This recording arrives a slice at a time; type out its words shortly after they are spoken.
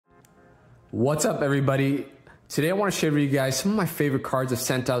What's up, everybody? Today I want to share with you guys some of my favorite cards I've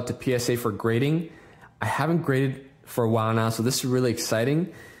sent out to PSA for grading. I haven't graded for a while now, so this is really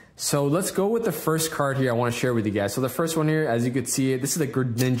exciting. So let's go with the first card here I want to share with you guys. So the first one here, as you can see, this is the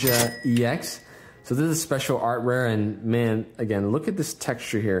Greninja EX. So this is a special art rare, and man, again, look at this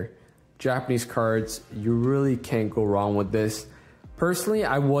texture here. Japanese cards, you really can't go wrong with this. Personally,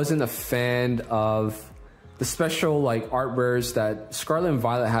 I wasn't a fan of the special art rares that Scarlet and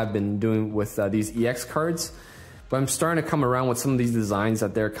Violet have been doing with these EX cards, but I'm starting to come around with some of these designs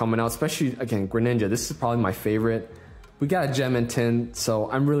that they're coming out, especially again Greninja. This is probably my favorite. We got a gem and tin, so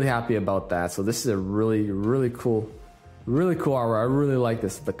I'm really happy about that. So this is a really cool art rare. I really like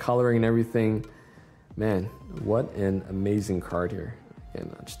this, the coloring and everything. Man, what an amazing card here.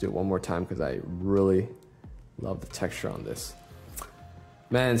 Again, I'll just do it one more time because I really love the texture on this.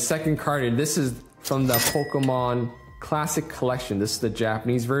 Man, second card here, this is from the Pokemon Classic Collection. This is the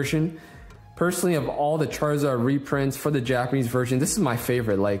Japanese version. Personally, of all the Charizard reprints for the Japanese version, this is my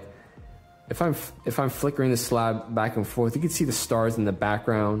favorite. Like, if I'm flickering the slab back and forth, you can see the stars in the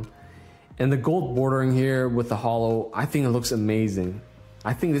background. And the gold bordering here with the holo, I think it looks amazing.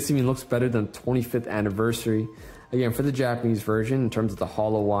 I think this even looks better than 25th anniversary. Again, for the Japanese version, in terms of the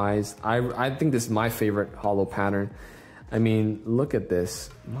holo wise, I think this is my favorite holo pattern. I mean, look at this.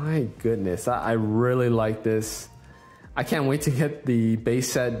 My goodness, I really like this. I can't wait to get the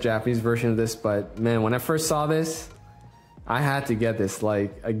base set Japanese version of this, but man, when I first saw this, I had to get this.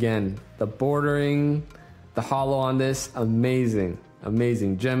 Like, again, the bordering, the holo on this, amazing.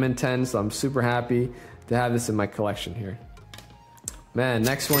 Amazing. Gem and 10, so I'm super happy to have this in my collection here. Man,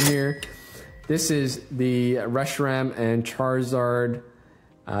 next one here. This is the Reshiram and Charizard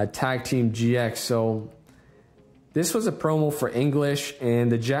Tag Team GX. So this was a promo for English,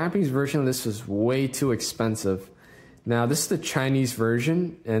 and the Japanese version of this was way too expensive. Now, this is the Chinese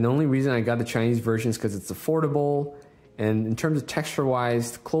version, and the only reason I got the Chinese version is because it's affordable, and in terms of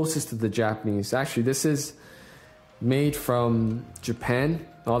texture-wise, closest to the Japanese. Actually, this is made from Japan,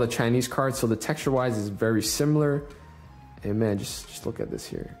 all the Chinese cards, so the texture-wise is very similar. And man, just look at this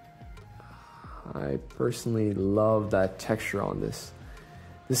here. I personally love that texture on this.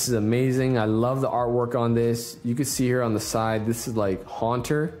 This is amazing. I love the artwork on this. You can see here on the side, this is like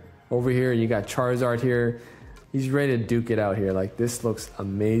Haunter over here. You got Charizard here. He's ready to duke it out here. Like, this looks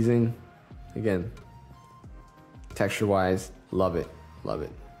amazing. Again, texture-wise, love it. Love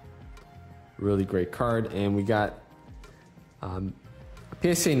it. Really great card. And we got a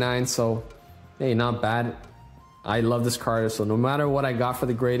PSA 9, so hey, not bad. I love this card, so no matter what I got for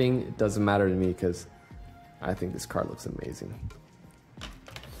the grading, it doesn't matter to me because I think this card looks amazing.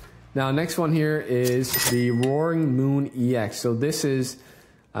 Now, next one here is the Roaring Moon EX. So this is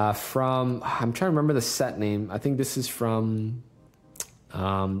from, I'm trying to remember the set name. I think this is from,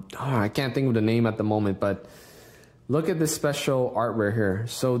 I can't think of the name at the moment, but look at this special art rare here.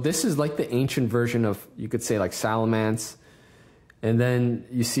 So this is like the ancient version of, you could say, like Salamence. And then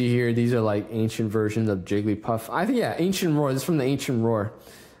you see here, these are like ancient versions of Jigglypuff. I think, yeah, Ancient Roar. This is from the Ancient Roar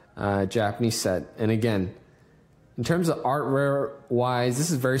Japanese set. And again, in terms of art rare wise,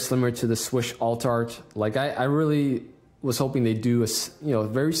 this is very similar to the Swish alt art. Like, I really was hoping they do a,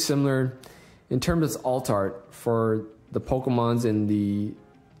 very similar in terms of alt art for the Pokemons in the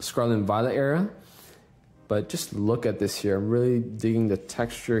Scarlet and Violet era. But just look at this here. I'm really digging the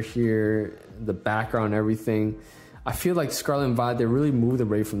texture here, the background, everything. I feel like Scarlet and Violet, they really moved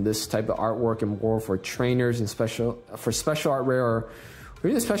away from this type of artwork and more for trainers and special art rare or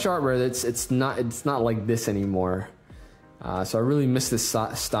even special art rare. It's not like this anymore. So I really miss this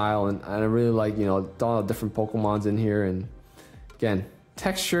style, and I really like all the different Pokemons in here. And again,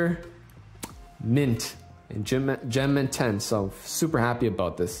 texture, mint, and gem and 10. So super happy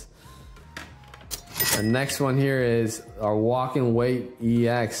about this. The next one here is our Walking Weight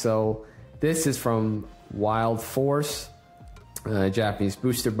EX. So this is from Wild Force, Japanese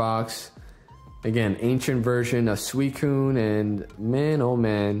booster box. Again, ancient version of Suicune, and man, oh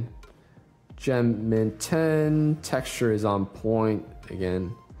man, Gem Mint 10, texture is on point.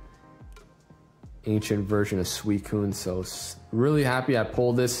 Again, ancient version of Suicune, so really happy I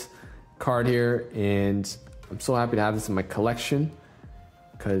pulled this card here, and I'm so happy to have this in my collection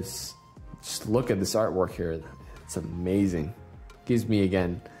because just look at this artwork here. It's amazing. Gives me,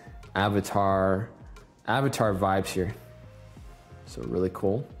 again, Avatar vibes here. So really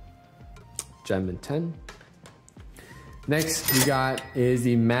cool. Gem and 10. Next we got is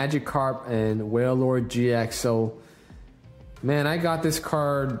the Magikarp and Wailord GX. So man, I got this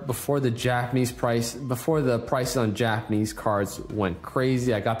card before the prices on Japanese cards went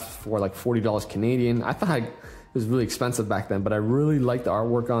crazy. I got this for like $40 Canadian. I thought it was really expensive back then, but I really like the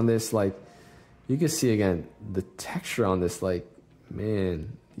artwork on this. Like, You can see again the texture on this, like,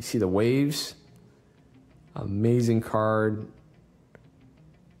 man, you see the waves. Amazing card.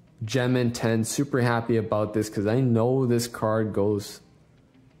 Gem 10, super happy about this because I know this card goes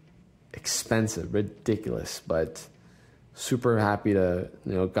expensive, ridiculous, but super happy to,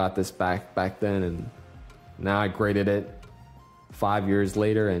 you know, got this back then, and now I graded it 5 years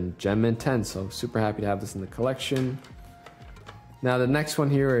later and Gem 10, so super happy to have this in the collection. Now the next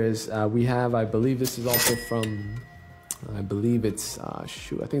one here is we have, I believe this is also from, I believe it's I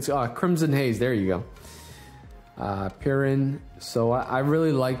think it's Crimson Haze. There you go. Pirin. So I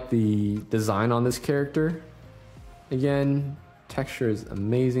really like the design on this character. Again, texture is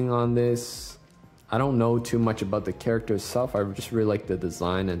amazing on this. I don't know too much about the character itself. I just really like the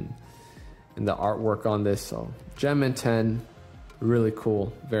design and the artwork on this. So Gem 10, really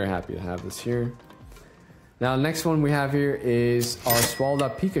cool. Very happy to have this here. Now next one we have here is our Swallowed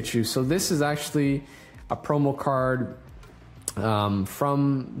Up Pikachu. So this is actually a promo card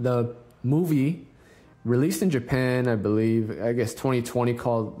from the movie released in Japan, I believe, I guess 2020,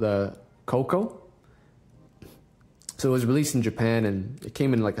 called the Coco. So it was released in Japan and it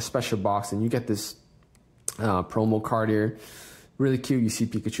came in like a special box, and you get this promo card here. Really cute. You see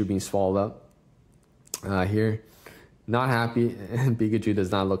Pikachu being swallowed up here. Not happy, and Pikachu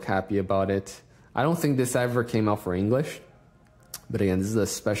does not look happy about it. I don't think this ever came out for English, but again, this is a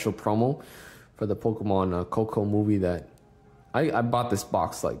special promo for the Pokemon Coco movie that I bought this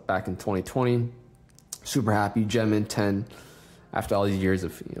box like back in 2020. Super happy. Gem 10 after all these years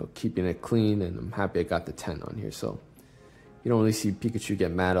of, you know, keeping it clean, and I'm happy I got the 10 on here. So you don't really see Pikachu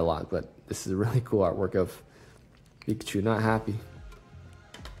get mad a lot, but this is a really cool artwork of Pikachu not happy.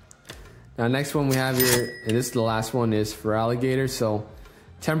 Now next one we have here, and this is the last one, is for Alligator. So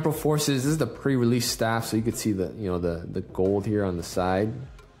Temporal Forces, this is the pre-release staff, so you can see the, you know, the gold here on the side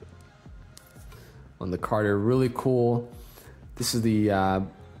on the card here. Really cool. This is the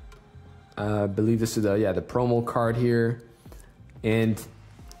I believe this is the promo card here, and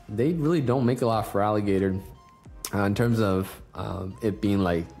they really don't make a lot for Alligator in terms of it being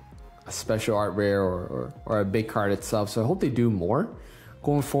like a special art rare or a big card itself. So I hope they do more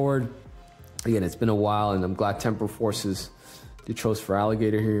going forward. Again, it's been a while, and I'm glad Temporal Forces they chose for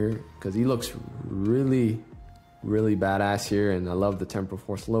Alligator here because he looks really, really badass here, and I love the Temporal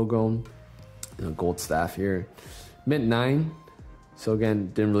Force logo. You know, gold staff here, mint 9. So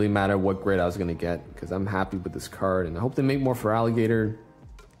again, didn't really matter what grade I was gonna get because I'm happy with this card, and I hope they make more for Alligator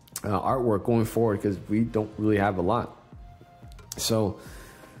artwork going forward because we don't really have a lot. So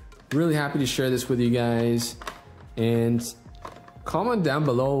really happy to share this with you guys, and comment down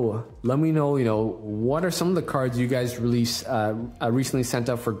below. Let me know, you know, what are some of the cards you guys recently sent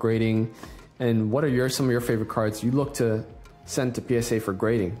out for grading, and what are some of your favorite cards you look to send to PSA for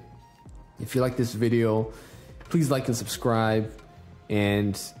grading. If you like this video, please like and subscribe.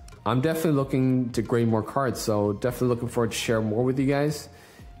 And I'm definitely looking to grade more cards, so definitely looking forward to share more with you guys,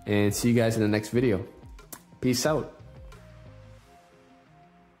 and see you guys in the next video. Peace out.